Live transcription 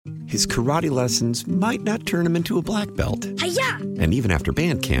his karate lessons might not turn him into a black belt. Hi-ya! And even after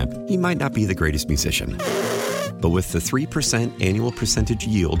band camp, he might not be the greatest musician. But with the 3% annual percentage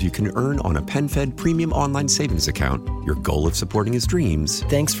yield you can earn on a PenFed premium online savings account, your goal of supporting his dreams...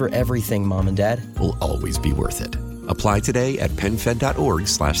 Thanks for everything, Mom and Dad. ...will always be worth it. Apply today at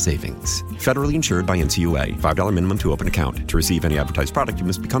PenFed.org/savings. Federally insured by NCUA. $5 minimum to open account. To receive any advertised product, you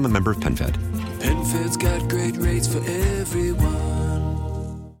must become a member of PenFed. PenFed's got great rates for everyone.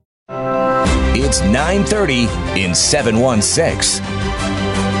 It's 930 in 716.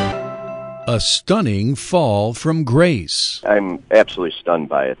 A stunning fall from grace. I'm absolutely stunned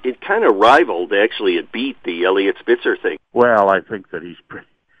by it. It kind of rivaled, actually, it beat the Elliot Spitzer thing. Well, I think that he's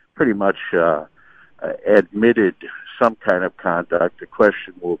pretty much admitted some kind of conduct. The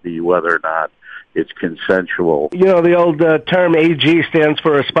question will be whether or not it's consensual. You know, the old term AG stands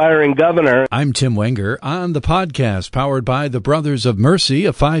for aspiring governor. I'm Tim Wenger on the podcast powered by the Brothers of Mercy,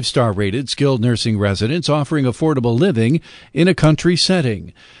 a 5-star rated skilled nursing residence offering affordable living in a country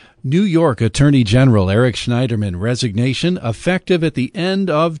setting. New York Attorney General Eric Schneiderman resignation effective at the end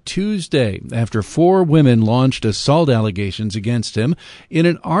of Tuesday after 4 women launched assault allegations against him in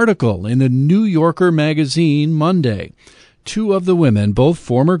an article in the New Yorker magazine Monday. 2 of the women, both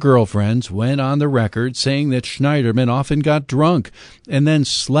former girlfriends, went on the record saying that Schneiderman often got drunk and then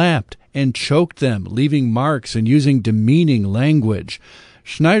slapped and choked them, leaving marks and using demeaning language.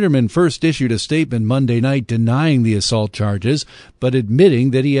 Schneiderman first issued a statement Monday night denying the assault charges, but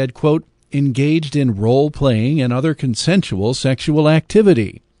admitting that he had, quote, engaged in role-playing and other consensual sexual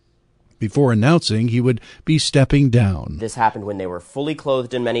activity, before announcing he would be stepping down. This happened when they were fully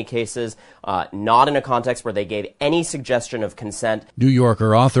clothed in many cases, not in a context where they gave any suggestion of consent. New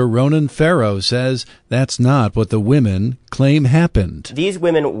Yorker author Ronan Farrow says that's not what the women claim happened. These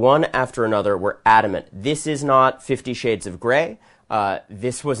women, one after another, were adamant. This is not 50 Shades of Grey.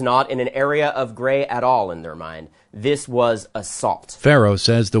 This was not in an area of gray at all in their mind. This was assault. Farrow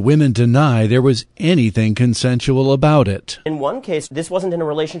says the women deny there was anything consensual about it. In one case, this wasn't in a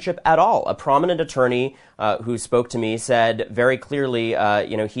relationship at all. A prominent attorney who spoke to me said very clearly,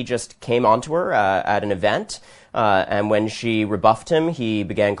 he just came onto her at an event. And when she rebuffed him, he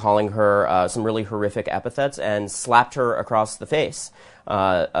began calling her some really horrific epithets and slapped her across the face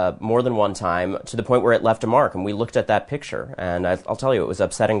more than one time, to the point where it left a mark. And we looked at that picture, and I'll tell you, it was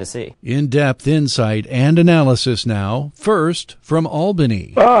upsetting to see. In-depth insight and analysis now. First, from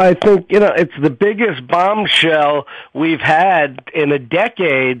Albany. Well, I think, it's the biggest bombshell we've had in a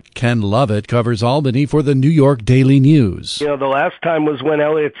decade. Ken Lovett covers Albany for the New York Daily News. The last time was when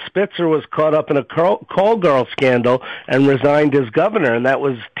Elliot Spitzer was caught up in a call girl scandal and resigned as governor, and that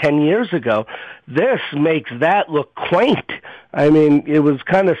was 10 years ago. This makes that look quaint. I mean, it was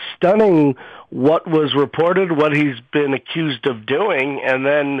kind of stunning what was reported, what he's been accused of doing, and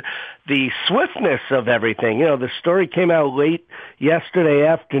then the swiftness of everything. The story came out late yesterday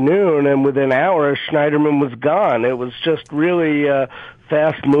afternoon, and within hours, Schneiderman was gone. It was just really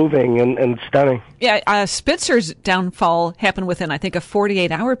fast-moving and stunning. Yeah, Spitzer's downfall happened within, I think, a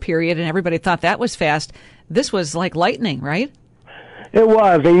 48-hour period, and everybody thought that was fast. This was like lightning, right? It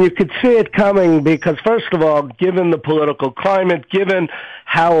was, and you could see it coming because, first of all, given the political climate, given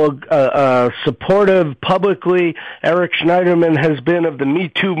how supportive publicly Eric Schneiderman has been of the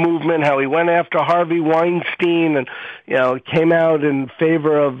Me Too movement, how he went after Harvey Weinstein and, came out in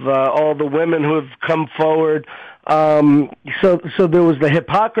favor of all the women who have come forward. So there was the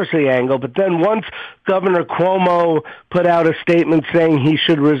hypocrisy angle, but then once Governor Cuomo put out a statement saying he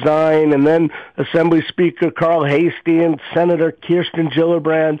should resign, and then Assembly Speaker Carl Hastie and Senator Kirsten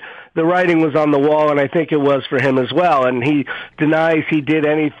Gillibrand, the writing was on the wall, and I think it was for him as well. And he denies he did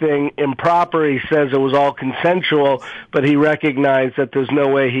anything improper. He says it was all consensual, but he recognized that there's no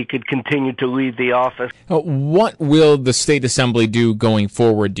way he could continue to lead the office. What will the State Assembly do going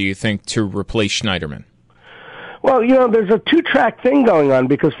forward, do you think, to replace Schneiderman? Well, there's a 2-track thing going on,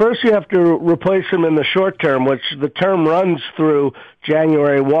 because first you have to replace him in the short term, which the term runs through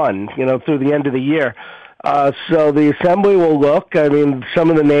January 1, through the end of the year. So the Assembly will look. I mean, some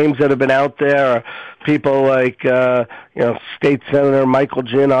of the names that have been out there are people like, State Senator Michael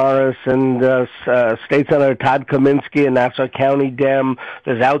Gianaris and State Senator Todd Kaminsky in Nassau County Dem.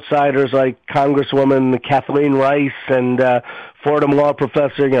 There's outsiders like Congresswoman Kathleen Rice and Fordham law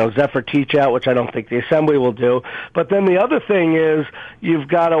professor, Zephyr Teachout, which I don't think the Assembly will do. But then the other thing is you've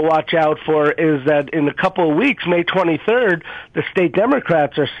got to watch out for is that in a couple of weeks, May 23rd, the state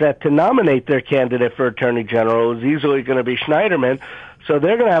Democrats are set to nominate their candidate for Attorney General. It's easily going to be Schneiderman. So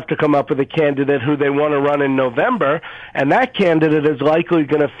they're going to have to come up with a candidate who they want to run in November, and that candidate is likely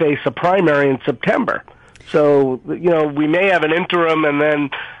going to face a primary in September. So, we may have an interim and then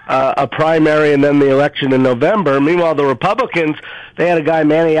a primary and then the election in November. Meanwhile, the Republicans, they had a guy,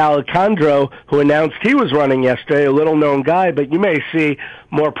 Manny Alejandro, who announced he was running yesterday, a little-known guy, but you may see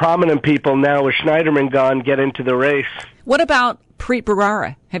more prominent people now with Schneiderman gone get into the race. What about Preet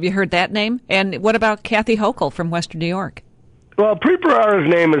Bharara? Have you heard that name? And what about Kathy Hochul from Western New York? Well, Preet Bharara's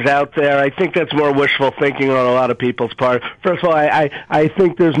name is out there. I think that's more wishful thinking on a lot of people's part. First of all, I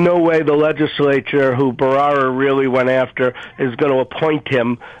think there's no way the legislature, who Bharara really went after, is going to appoint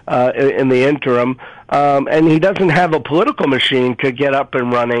him in the interim. And he doesn't have a political machine to get up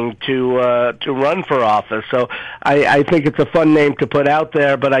and running to run for office. So I think it's a fun name to put out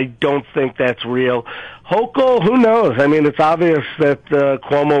there, but I don't think that's real. Hochul, who knows? I mean, it's obvious that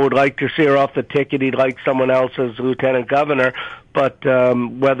Cuomo would like to see her off the ticket. He'd like someone else as lieutenant governor, but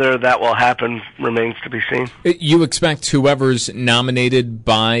whether that will happen remains to be seen. You expect whoever's nominated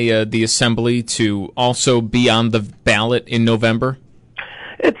by the Assembly to also be on the ballot in November?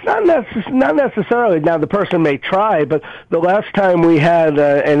 It's not necessarily. Now, the person may try, but the last time we had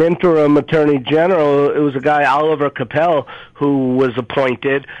an interim attorney general, it was a guy, Oliver Capel, who was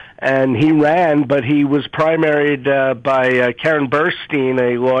appointed, and he ran, but he was primaried by Karen Burstein,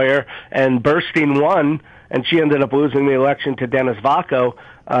 a lawyer, and Burstein won, and she ended up losing the election to Dennis Vacco.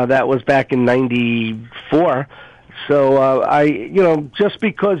 That was back in '94. So, just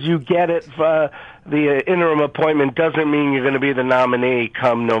because you get it, the interim appointment doesn't mean you're going to be the nominee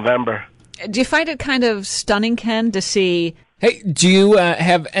come November. Do you find it kind of stunning, Ken, to see? Hey, do you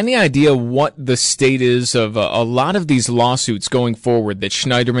have any idea what the state is of a lot of these lawsuits going forward that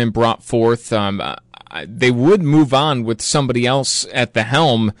Schneiderman brought forth? They would move on with somebody else at the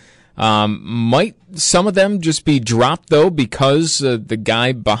helm. Might some of them just be dropped, though, because the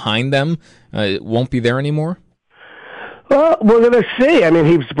guy behind them won't be there anymore? Well, we're going to see. I mean,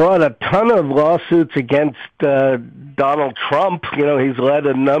 he's brought a ton of lawsuits against Donald Trump. He's led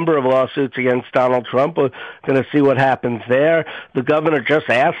a number of lawsuits against Donald Trump. We're going to see what happens there. The governor just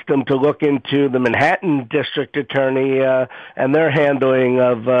asked him to look into the Manhattan district attorney and their handling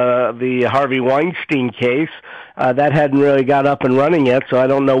of the Harvey Weinstein case. That hadn't really got up and running yet, so I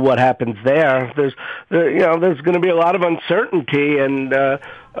don't know what happens there. There's going to be a lot of uncertainty, and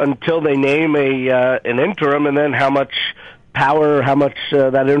until they name an interim, and then how much power, how much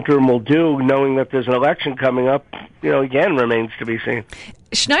that interim will do, knowing that there's an election coming up, again, remains to be seen.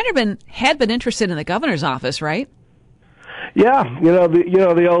 Schneiderman had been interested in the governor's office, right? Yeah,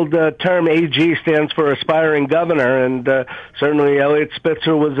 the old term AG stands for aspiring governor, and certainly Eliot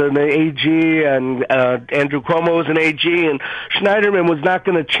Spitzer was an AG, and Andrew Cuomo was an AG, and Schneiderman was not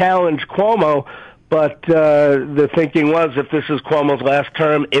going to challenge Cuomo. But the thinking was, if this is Cuomo's last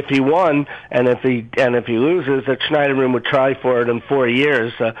term, if he won, and if he loses, that Schneiderman would try for it in 4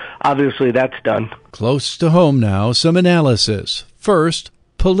 years. Obviously, that's done. Close to home now, some analysis. First,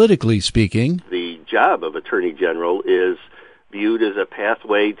 politically speaking, the job of Attorney General is viewed as a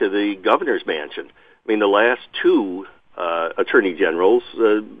pathway to the governor's mansion. I mean, the last two attorney generals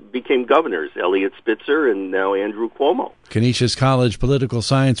became governors, Eliot Spitzer and now Andrew Cuomo. Canisius College political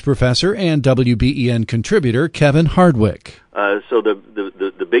science professor and WBEN contributor Kevin Hardwick. So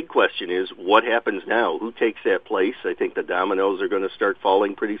the big question is, what happens now? Who takes that place? I think the dominoes are going to start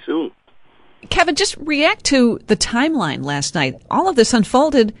falling pretty soon. Kevin, just react to the timeline last night. All of this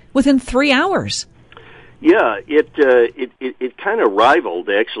unfolded within 3 hours. Yeah, it kind of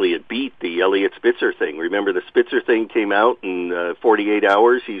rivaled, actually. It beat the Eliot Spitzer thing. Remember, the Spitzer thing came out in 48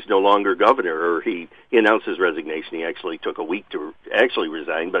 hours. He's no longer governor, or he announced his resignation. He actually took a week to actually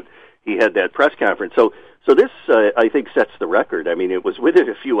resign, but he had that press conference. So this, I think, sets the record. I mean, it was within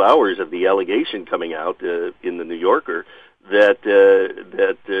a few hours of the allegation coming out in the New Yorker that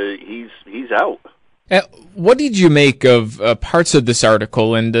he's out. What did you make of parts of this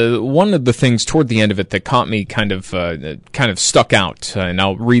article? And one of the things toward the end of it that caught me kind of stuck out, and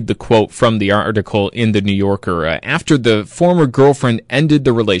I'll read the quote from the article in the New Yorker. After the former girlfriend ended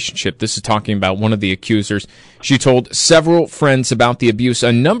the relationship, this is talking about one of the accusers, she told several friends about the abuse.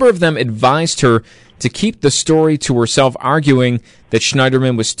 A number of them advised her to keep the story to herself, arguing that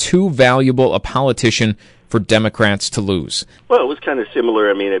Schneiderman was too valuable a politician for Democrats to lose. Well, it was kind of similar.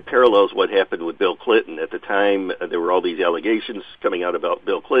 I mean, it parallels what happened with Bill Clinton. At the time, there were all these allegations coming out about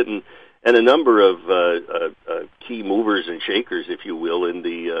Bill Clinton, and a number of key movers and shakers, if you will, in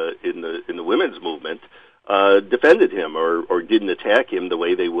the women's movement defended him or didn't attack him the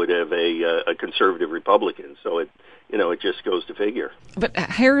way they would have a conservative Republican. So it just goes to figure. But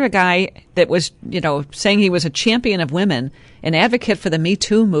here a guy that was, saying he was a champion of women, an advocate for the Me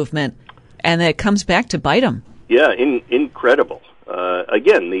Too movement, and it comes back to bite him. Yeah, incredible.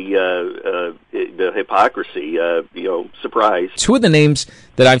 Again, the hypocrisy, surprise. Two of the names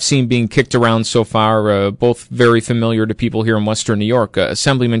that I've seen being kicked around so far, both very familiar to people here in Western New York,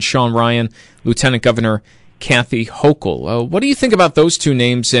 Assemblyman Sean Ryan, Lieutenant Governor Kathy Hochul. What do you think about those two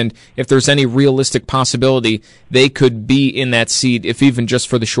names, and if there's any realistic possibility they could be in that seat, if even just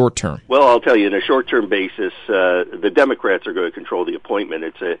for the short term? Well, I'll tell you, in a short-term basis, the Democrats are going to control the appointment.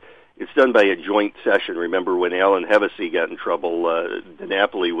 It's done by a joint session. Remember when Alan Hevesy got in trouble,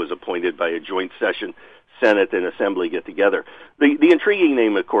 DiNapoli was appointed by a joint session. Senate and Assembly get together. The intriguing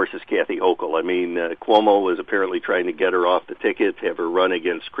name, of course, is Kathy Hochul. I mean, Cuomo was apparently trying to get her off the ticket, have her run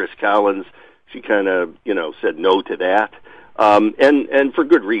against Chris Collins. She kind of, said no to that, and for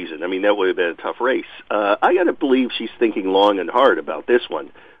good reason. I mean, that would have been a tough race. I got to believe she's thinking long and hard about this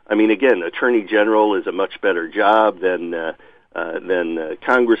one. I mean, again, Attorney General is a much better job than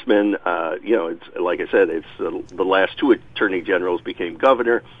Congressman. It's like I said, it's the last two Attorney Generals became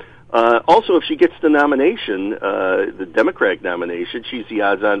governor. Also, if she gets the nomination, the Democratic nomination, she's the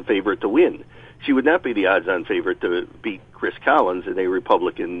odds-on favorite to win. She would not be the odds-on favorite to beat Chris Collins in a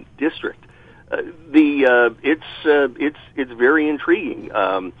Republican district. It's very intriguing.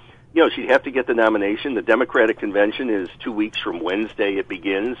 She'd have to get the nomination. The Democratic convention is 2 weeks from Wednesday. It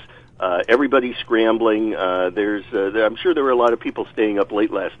begins. Everybody's scrambling. I'm sure there were a lot of people staying up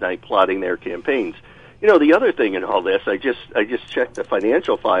late last night plotting their campaigns. The other thing in all this, I just checked the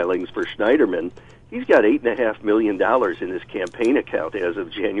financial filings for Schneiderman. He's got $8.5 million in his campaign account as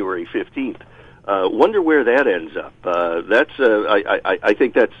of January 15th. Wonder where that ends up. I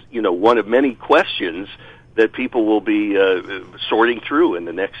think that's one of many questions that people will be sorting through in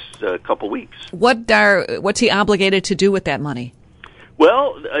the next couple weeks. What's he obligated to do with that money?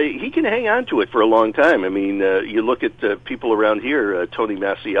 Well, he can hang on to it for a long time. I mean, you look at people around here. Tony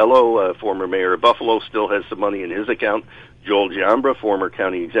Masiello, former mayor of Buffalo, still has some money in his account. Joel Giambra, former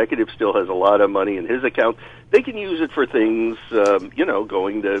county executive, still has a lot of money in his account. They can use it for things,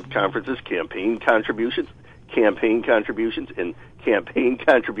 going to conferences, campaign contributions.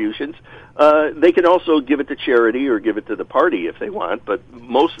 They can also give it to charity or give it to the party if they want, but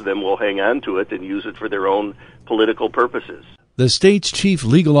most of them will hang on to it and use it for their own political purposes. The state's chief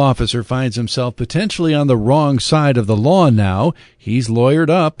legal officer finds himself potentially on the wrong side of the law now. He's lawyered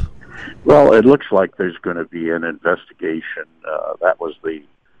up. Well, it looks like there's going to be an investigation. That was the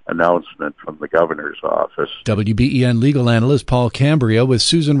announcement from the governor's office. WBEN legal analyst Paul Cambria with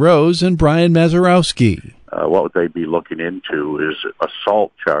Susan Rose and Brian Mazurowski. What would they be looking into is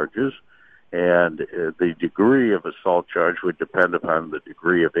assault charges, and the degree of assault charge would depend upon the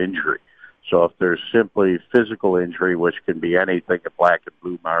degree of injury. So if there's simply physical injury, which can be anything, a black and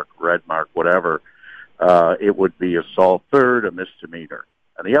blue mark, red mark, whatever, it would be assault third, a misdemeanor.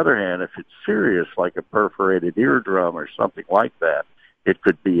 On the other hand, if it's serious, like a perforated eardrum or something like that, it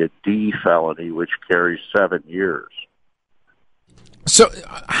could be a D felony, which carries 7 years. So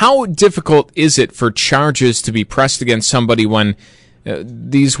how difficult is it for charges to be pressed against somebody when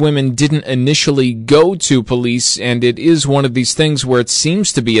these women didn't initially go to police, and it is one of these things where it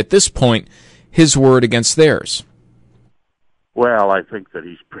seems to be, at this point, his word against theirs? Well, I think that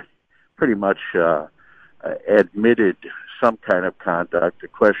he's pretty much admitted some kind of conduct. The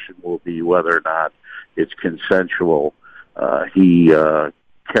question will be whether or not it's consensual. He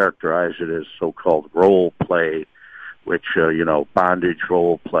characterized it as so-called role play, which, bondage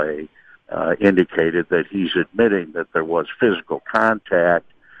role play, indicated that he's admitting that there was physical contact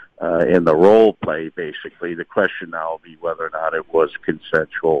in the role play, basically. The question now will be whether or not it was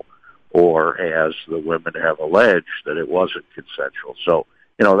consensual, or, as the women have alleged, that it wasn't consensual. So,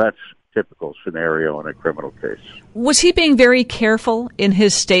 that's typical scenario in a criminal case. Was he being very careful in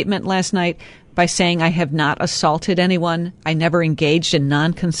his statement last night by saying, I have not assaulted anyone, I never engaged in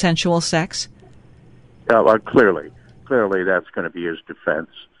non-consensual sex? Clearly that's going to be his defense.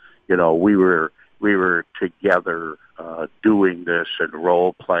 We were together doing this and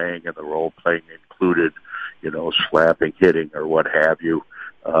role playing, and the role playing included, slapping, hitting, or what have you.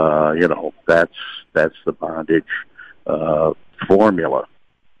 That's the bondage formula.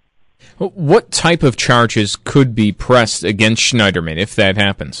 What type of charges could be pressed against Schneiderman if that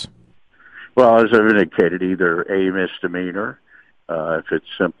happens? Well, as I've indicated, either a misdemeanor, if it's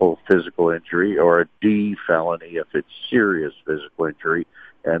simple physical injury, or a D felony if it's serious physical injury.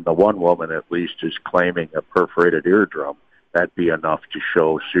 And the one woman, at least, is claiming a perforated eardrum. That'd be enough to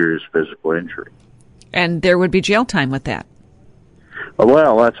show serious physical injury. And there would be jail time with that?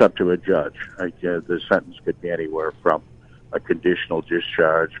 Well, that's up to a judge. The sentence could be anywhere from a conditional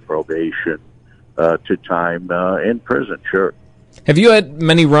discharge, probation, to time in prison, sure. Have you had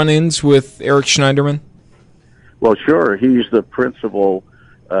many run-ins with Eric Schneiderman? Well, sure. He's the principal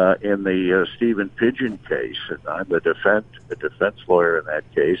in the Stephen Pidgeon case, and I'm the defense lawyer in that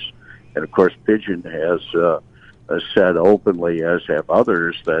case. And of course, Pidgeon has said openly, as have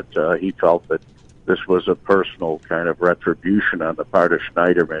others, that he felt that this was a personal kind of retribution on the part of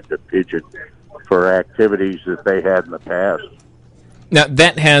Schneiderman to Pidgeon for activities that they had in the past. Now,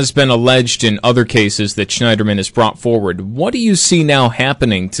 that has been alleged in other cases that Schneiderman has brought forward. What do you see now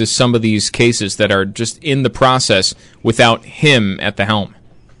happening to some of these cases that are just in the process without him at the helm?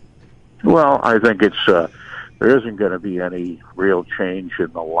 Well, I think there isn't going to be any real change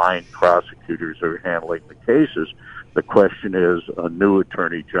in the line prosecutors who are handling the cases. The question is, a new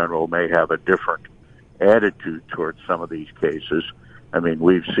attorney general may have a different attitude towards some of these cases. I mean,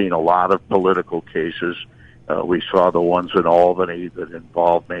 we've seen a lot of political cases. We saw the ones in Albany that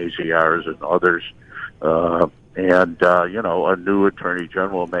involved Maziarz and others. A new attorney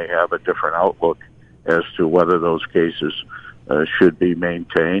general may have a different outlook as to whether those cases should be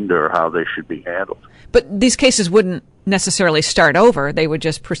maintained or how they should be handled. But these cases wouldn't necessarily start over. They would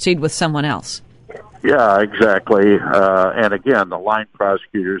just proceed with someone else. Yeah, exactly. And again, the line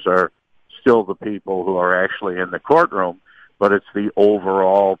prosecutors are still the people who are actually in the courtroom, but it's the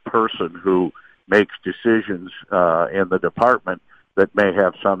overall person who makes decisions in the department that may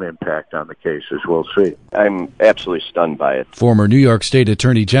have some impact on the cases. We'll see. I'm absolutely stunned by it. Former New York State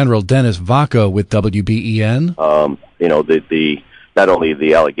Attorney General Dennis Vacco with WBEN. The not only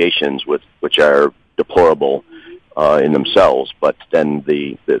the allegations which are deplorable in themselves, but then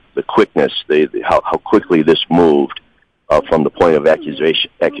the quickness, how quickly this moved from the point of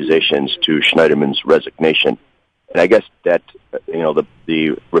accusations to Schneiderman's resignation. And I guess that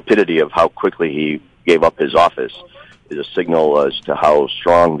the rapidity of how quickly he gave up his office is a signal as to how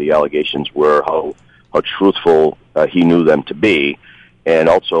strong the allegations were, how truthful he knew them to be, and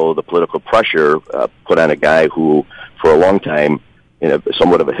also the political pressure put on a guy who, for a long time, in a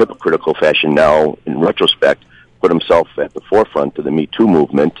somewhat of a hypocritical fashion now, in retrospect, put himself at the forefront of the Me Too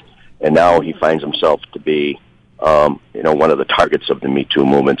movement, and now he finds himself to be, one of the targets of the Me Too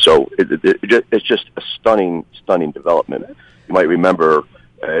movement. So it's just a stunning development. You might remember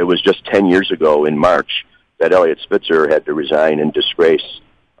it was just 10 years ago in March that Eliot Spitzer had to resign in disgrace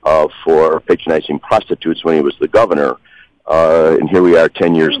for patronizing prostitutes when he was the governor. And here we are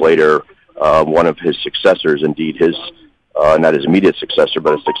 10 years later, one of his successors, indeed his, not his immediate successor,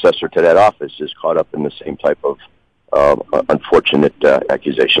 but a successor to that office, is caught up in the same type of unfortunate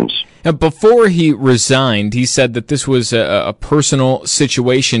accusations. Now, before he resigned, he said that this was a personal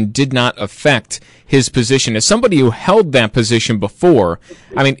situation, did not affect his position. As somebody who held that position before,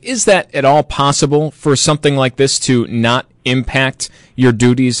 I mean, is that at all possible for something like this to not impact your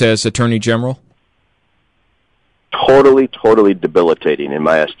duties as Attorney General? Totally debilitating, in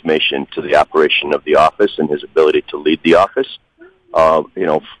my estimation, to the operation of the office and his ability to lead the office.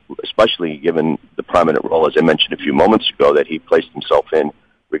 Especially given the prominent role, as I mentioned a few moments ago, that he placed himself in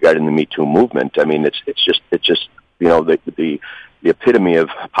regarding the Me Too movement. I mean, it's just the epitome of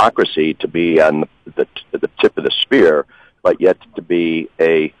hypocrisy to be on the tip of the spear, but yet to be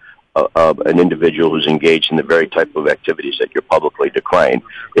an individual who's engaged in the very type of activities that you're publicly decrying.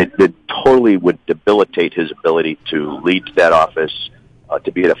 It totally would debilitate his ability to lead that office,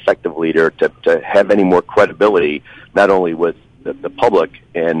 to be an effective leader, to have any more credibility, not only with the public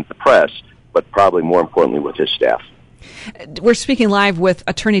and the press, but probably more importantly with his staff. We're speaking live with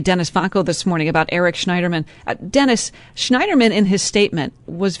Attorney Dennis Vacco this morning about Eric Schneiderman. Dennis, Schneiderman in his statement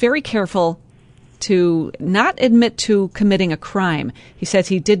was very careful to not admit to committing a crime. He says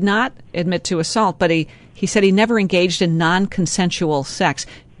he did not admit to assault, but he said he never engaged in non-consensual sex.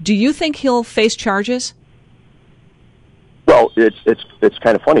 Do you think he'll face charges? Well, it's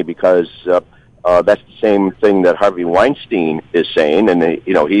kind of funny because that's the same thing that Harvey Weinstein is saying, and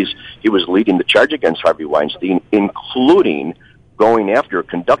he was leading the charge against Harvey Weinstein, including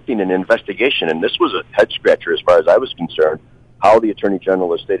conducting an investigation, and this was a head scratcher as far as I was concerned. How the Attorney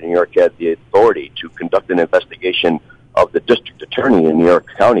General of the State of New York had the authority to conduct an investigation of the district attorney in New York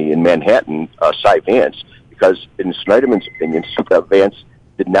County in Manhattan, Cy Vance, because in Schneiderman's opinion, Vance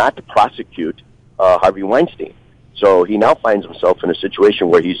did not prosecute Harvey Weinstein. So he now finds himself in a situation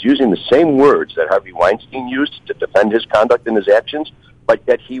where he's using the same words that Harvey Weinstein used to defend his conduct and his actions, but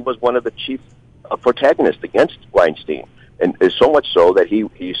that he was one of the chief protagonists against Weinstein. And so much so that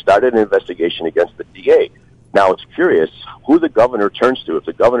he started an investigation against the DA. Now, it's curious who the governor turns to. If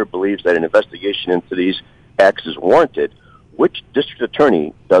the governor believes that an investigation into these acts is warranted, which district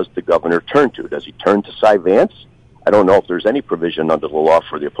attorney does the governor turn to? Does he turn to Cy Vance? I don't know if there's any provision under the law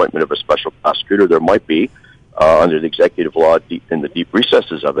for the appointment of a special prosecutor. There might be under the executive law in the deep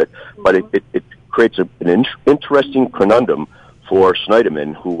recesses of it, but it creates an interesting conundrum for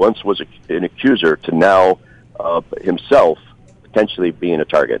Schneiderman, who once was an accuser, to now himself potentially being a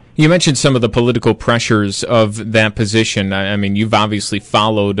target. You mentioned some of the political pressures of that position. I mean, you've obviously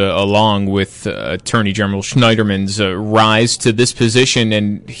followed along with Attorney General Schneiderman's rise to this position,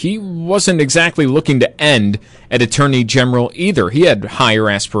 and he wasn't exactly looking to end at Attorney General either. He had higher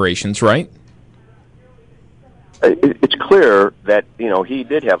aspirations, right? It's clear that he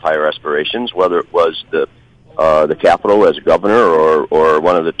did have higher aspirations, whether it was the Capitol as governor or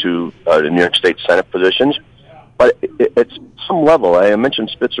one of the two New York State Senate positions. But at some level, I mentioned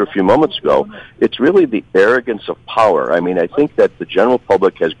Spitzer a few moments ago, it's really the arrogance of power. I mean, I think that the general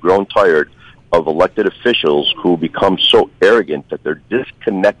public has grown tired of elected officials who become so arrogant that they're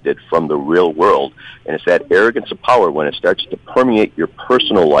disconnected from the real world. And it's that arrogance of power when it starts to permeate your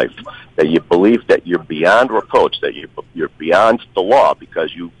personal life, that you believe that you're beyond reproach, that you're beyond the law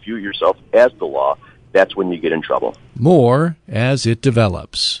because you view yourself as the law. That's when you get in trouble. More as it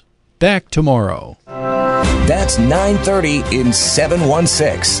develops. Back tomorrow. That's 930 in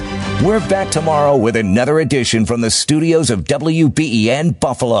 716. We're back tomorrow with another edition from the studios of WBEN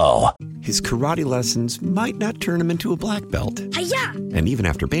Buffalo. His karate lessons might not turn him into a black belt. Hi-ya! And even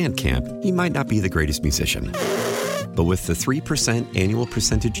after band camp, he might not be the greatest musician. But with the 3% annual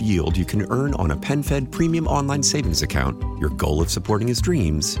percentage yield you can earn on a PenFed premium online savings account, your goal of supporting his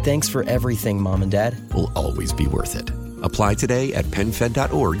dreams... Thanks for everything, Mom and Dad. ...will always be worth it. Apply today at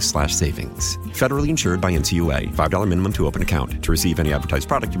PenFed.org/savings. Federally insured by NCUA. $5 minimum to open account. To receive any advertised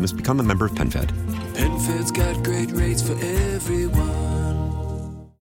product, you must become a member of PenFed. PenFed's got great rates for everyone.